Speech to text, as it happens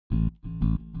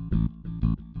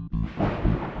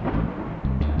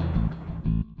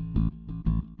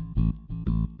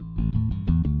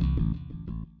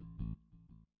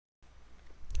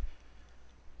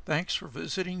Thanks for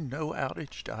visiting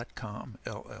NoOutage.com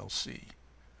LLC.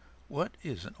 What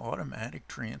is an automatic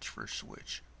transfer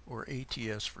switch, or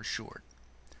ATS for short?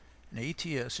 An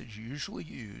ATS is usually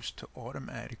used to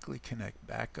automatically connect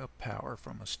backup power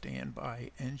from a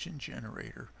standby engine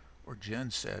generator or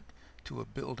genset to a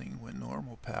building when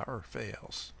normal power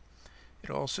fails. It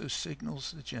also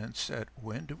signals the genset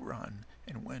when to run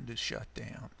and when to shut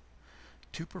down.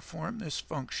 To perform this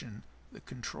function, the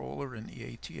controller in the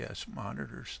ATS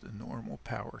monitors the normal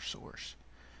power source.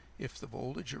 If the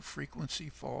voltage or frequency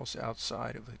falls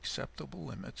outside of acceptable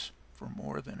limits for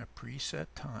more than a preset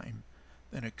time,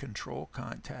 then a control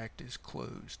contact is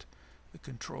closed. The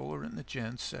controller in the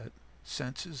genset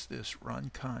senses this run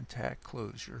contact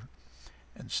closure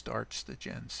and starts the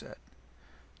genset.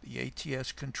 The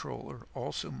ATS controller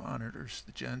also monitors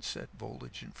the genset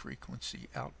voltage and frequency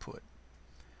output,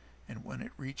 and when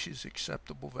it reaches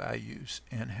acceptable values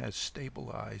and has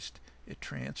stabilized, it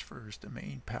transfers the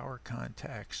main power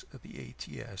contacts of the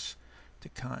ATS to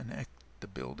connect the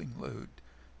building load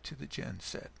to the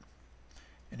genset.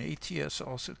 An ATS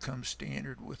also comes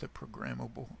standard with a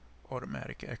programmable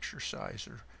automatic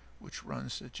exerciser, which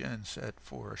runs the genset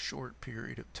for a short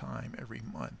period of time every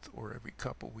month or every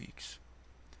couple weeks.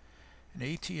 An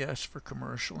ATS for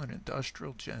commercial and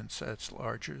industrial gensets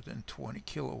larger than 20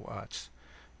 kilowatts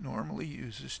normally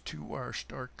uses two-wire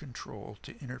start control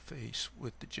to interface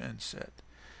with the genset.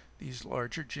 These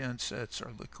larger gensets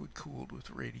are liquid-cooled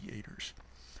with radiators.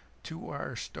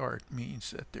 Two-wire start means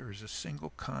that there is a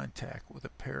single contact with a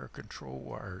pair of control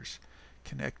wires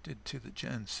connected to the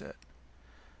genset.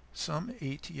 Some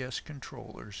ATS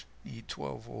controllers need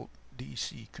 12-volt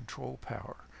DC control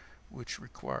power, which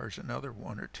requires another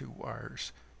one or two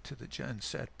wires to the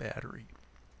genset battery.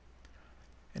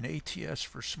 An ATS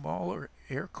for smaller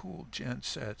air-cooled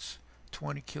gensets,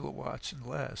 20 kilowatts and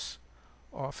less,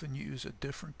 often use a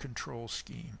different control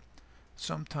scheme.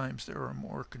 Sometimes there are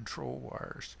more control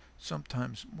wires,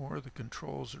 sometimes more of the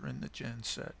controls are in the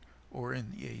genset or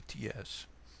in the ATS.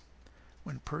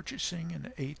 When purchasing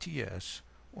an ATS,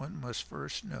 one must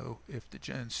first know if the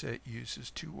genset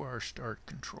uses two-wire start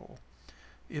control.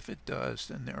 If it does,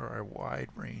 then there are a wide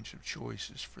range of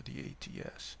choices for the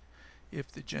ATS. If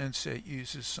the genset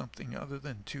uses something other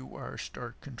than two-wire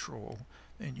start control,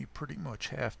 then you pretty much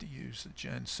have to use the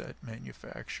genset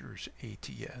manufacturer's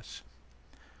ATS.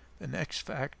 The next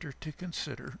factor to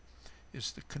consider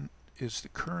is the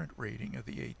current rating of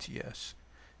the ATS.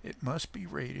 It must be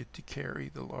rated to carry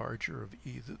the larger of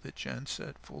either the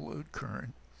genset full load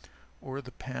current or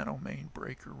the panel main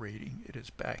breaker rating it is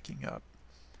backing up.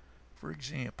 For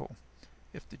example,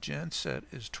 if the genset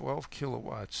is 12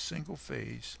 kilowatts single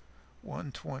phase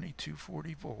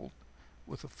 120/240 volt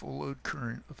with a full load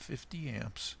current of 50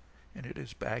 amps and it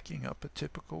is backing up a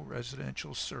typical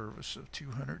residential service of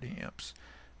 200 amps,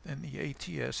 then the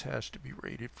ATS has to be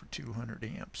rated for 200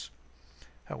 amps.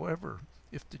 However,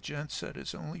 if the genset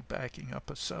is only backing up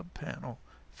a sub-panel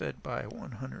fed by a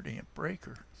 100 amp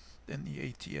breaker, then the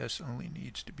ATS only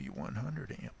needs to be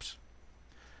 100 amps.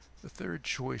 The third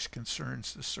choice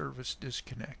concerns the service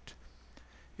disconnect.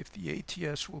 If the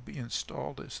ATS will be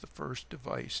installed as the first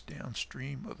device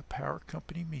downstream of the power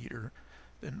company meter,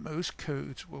 then most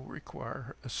codes will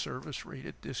require a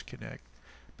service-rated disconnect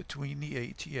between the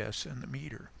ATS and the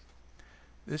meter.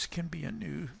 This can be a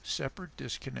new separate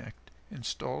disconnect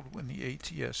installed when the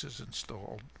ATS is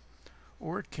installed,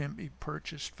 or it can be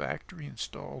purchased factory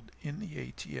installed in the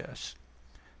ATS.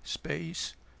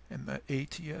 Space and the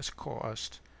ATS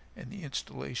cost and the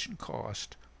installation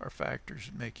cost are factors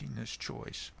in making this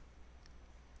choice.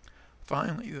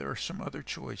 Finally, there are some other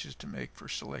choices to make for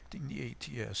selecting the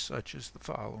ATS, such as the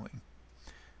following: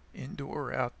 indoor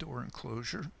or outdoor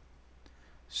enclosure,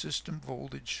 system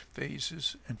voltage,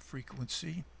 phases, and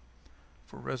frequency.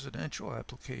 For residential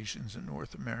applications in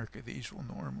North America, these will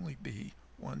normally be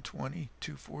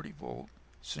 120/240 volt,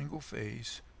 single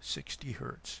phase, 60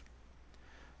 Hz.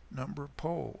 Number of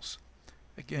poles.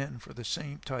 Again, for the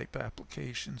same type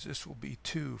applications, this will be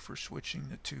 2 for switching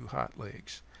the 2 hot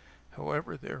legs.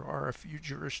 However, there are a few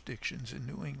jurisdictions in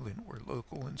New England where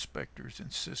local inspectors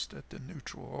insist that the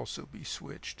neutral also be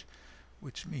switched,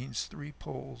 which means 3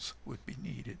 poles would be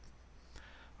needed.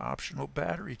 Optional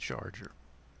battery charger,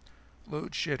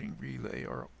 load shedding relay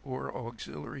or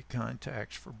auxiliary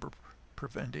contacts for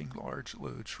preventing large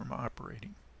loads from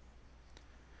operating.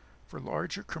 For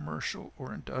larger commercial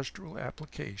or industrial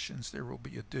applications, there will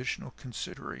be additional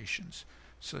considerations,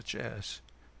 such as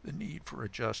the need for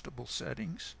adjustable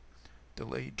settings,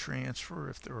 delayed transfer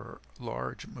if there are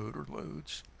large motor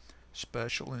loads,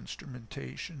 special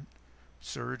instrumentation,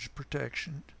 surge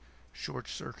protection, short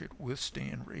circuit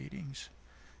withstand ratings,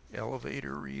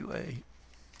 elevator relay,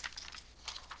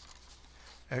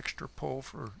 extra pole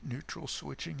for neutral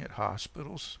switching at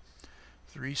hospitals,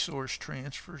 3-source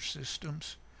transfer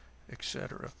systems,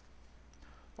 etc.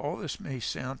 All this may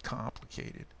sound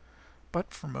complicated,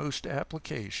 but for most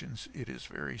applications it is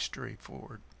very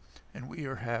straightforward, and we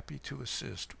are happy to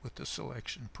assist with the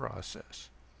selection process.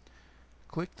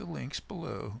 Click the links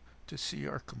below to see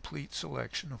our complete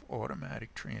selection of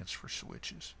automatic transfer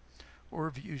switches, or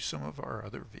view some of our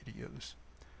other videos.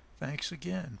 Thanks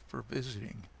again for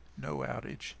visiting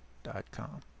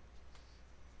NoOutage.com.